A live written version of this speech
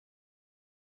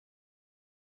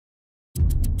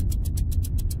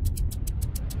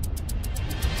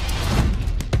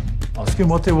asking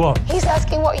what they want. He's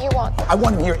asking what you want. I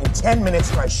want him here in 10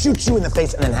 minutes or I shoot you in the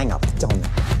face and then hang up. Tell him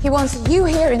that. He wants you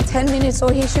here in 10 minutes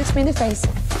or he shoots me in the face.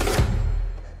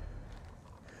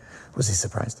 Was he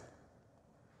surprised?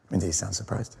 I mean, did he sound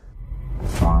surprised?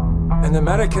 An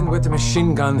American with a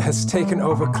machine gun has taken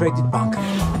over Credit Bank.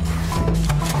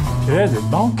 Credit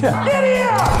Bank? Get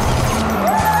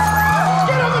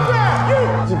on the ground! You!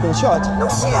 Has he been shot? No,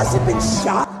 she hasn't been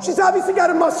shot. She's obviously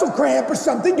got a muscle cramp or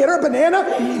something. Get her a banana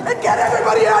and get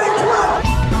everybody out of here. Come on!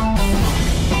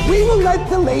 We will let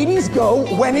the ladies go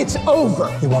when it's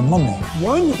over. You want money?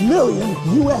 $1 million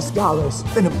US.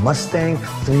 In a Mustang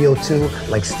 302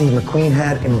 like Steve McQueen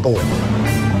had in Bullet. Oh,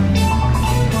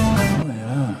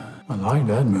 yeah. I like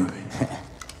that movie.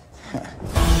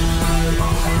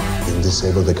 You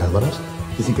disabled the cameras?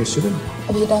 You think I should have?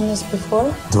 Have you done this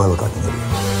before? Do I look like an idiot?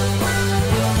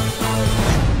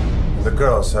 The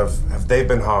girls, have they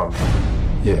been harmed?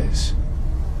 Yes.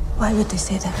 Why would they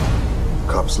say that?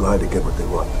 Cops lie to get what they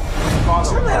want.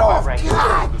 Turn that off!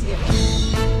 God damn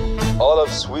it! All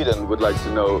of Sweden would like to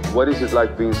know, what is it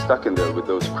like being stuck in there with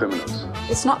those criminals?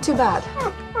 It's not too bad.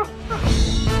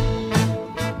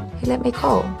 He let me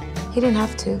go. He didn't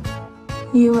have to.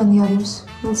 You and the others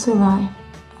will survive,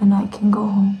 and I can go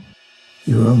home.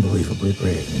 You were unbelievably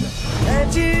brave, you know.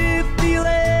 And you feel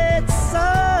it,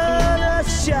 sun is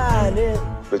shining.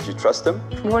 But you trust them?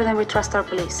 More than we trust our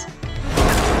police.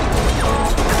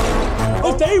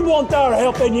 If they want our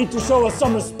help, they need to show us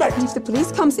some respect. If the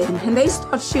police comes in and they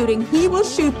start shooting, he will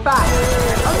shoot back.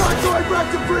 I'm not going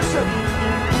back to prison!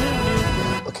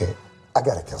 Okay, I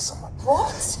gotta kill someone.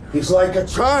 What? He's like a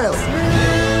child.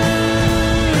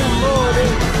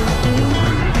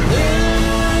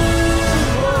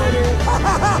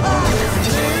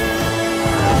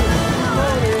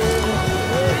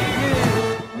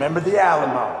 Remember the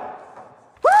Alamo.